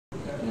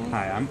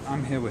Hi,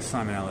 I'm here with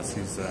Simon Ellis,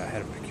 who's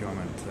head of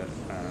procurement,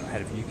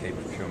 head of UK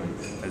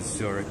procurement at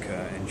Zurich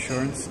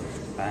Insurance.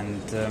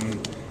 And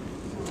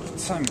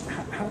Simon,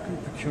 how can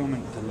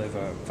procurement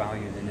deliver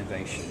value and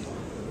innovation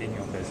in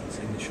your business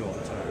in the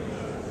short term?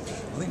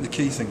 I think the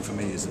key thing for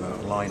me is about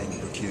aligning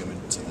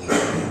procurement to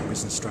the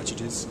business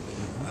strategies.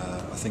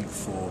 I think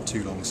for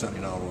too long, certainly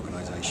in our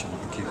organisation,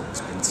 procurement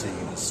has been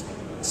seen as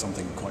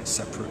something quite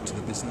separate to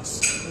the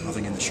business. I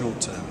think in the short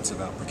term it's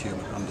about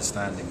procurement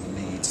understanding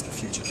the needs, the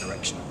future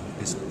direction of the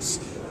business,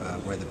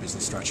 where the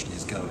business strategy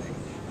is going,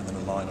 and then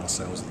align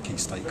ourselves with the key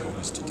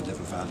stakeholders to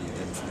deliver value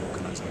then for the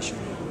organisation.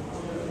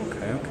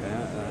 Okay,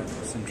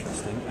 that's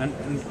interesting. And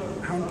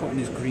how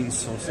important is green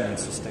sourcing and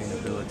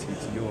sustainability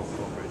to your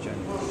corporate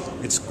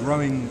agenda? It's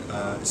growing.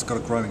 It's got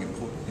a growing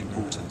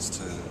importance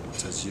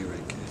to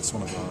Zurich. It's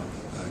one of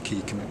our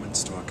key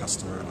commitments to our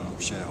customer and our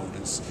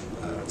shareholders,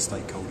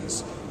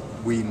 stakeholders.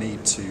 We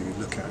need to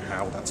look at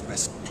how that's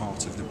best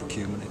part of the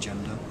procurement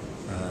agenda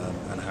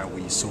and how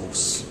we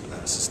source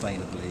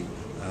sustainably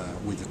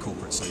with the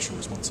corporate social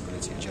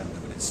responsibility agenda.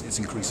 But it's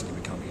increasingly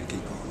becoming a key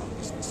part of our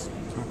business.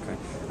 Okay.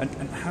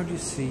 And how do you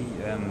see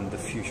the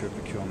future of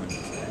procurement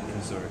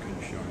in Zurich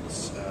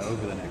Insurance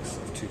over the next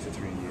 2 to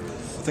 3 years?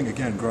 I think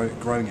again,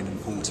 growing in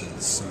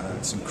importance,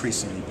 it's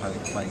increasingly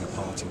playing a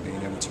part in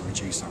being able to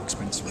reduce our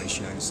expense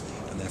ratios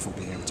and therefore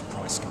being able to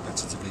price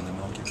competitively in the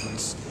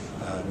marketplace.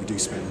 We do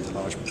spend a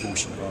large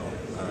proportion of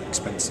our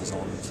expenses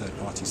on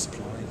third-party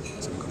supply,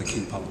 so we've got a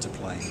key part to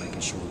play in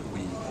making sure that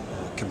we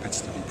are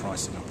competitively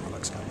pricing our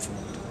products going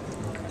forward.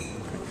 Okay.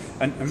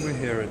 And we're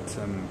here at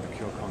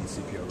ProcureCon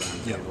CPO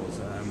Roundtables. Yep.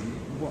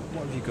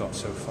 What have you got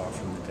so far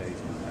from the day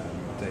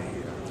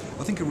here?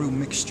 I think a real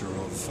mixture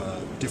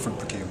of different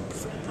procurement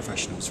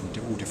professionals from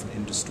all different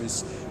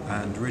industries,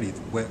 and really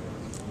where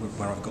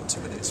I've got to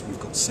with this, we've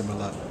got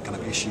similar kind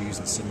of issues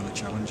and similar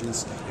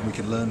challenges, and we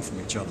can learn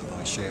from each other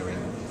by sharing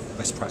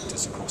best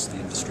practice across the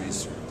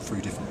industries through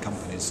different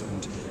companies,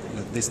 and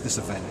this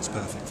event is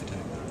perfect for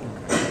doing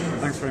that. Okay.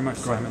 Thanks very much,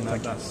 Simon.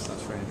 Thank you. That's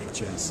very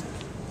interesting. Cheers.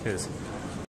 Cheers.